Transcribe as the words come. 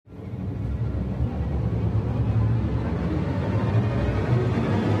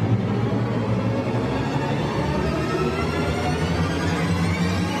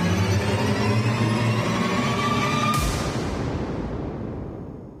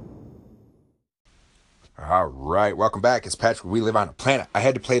All right, welcome back. It's Patrick. We live on a planet. I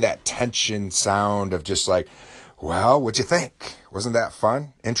had to play that tension sound of just like, well, what'd you think? Wasn't that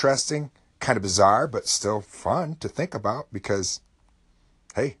fun? Interesting? Kind of bizarre, but still fun to think about because,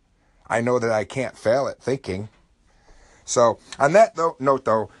 hey, I know that I can't fail at thinking. So, on that note,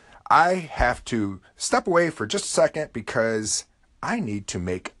 though, I have to step away for just a second because I need to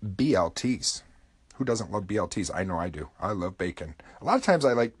make BLTs. Who doesn't love BLTs? I know I do. I love bacon. A lot of times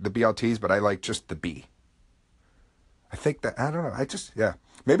I like the BLTs, but I like just the B. I think that, I don't know. Yeah.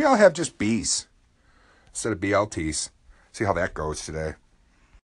 Maybe I'll have just Bs instead of BLTs. See how that goes today.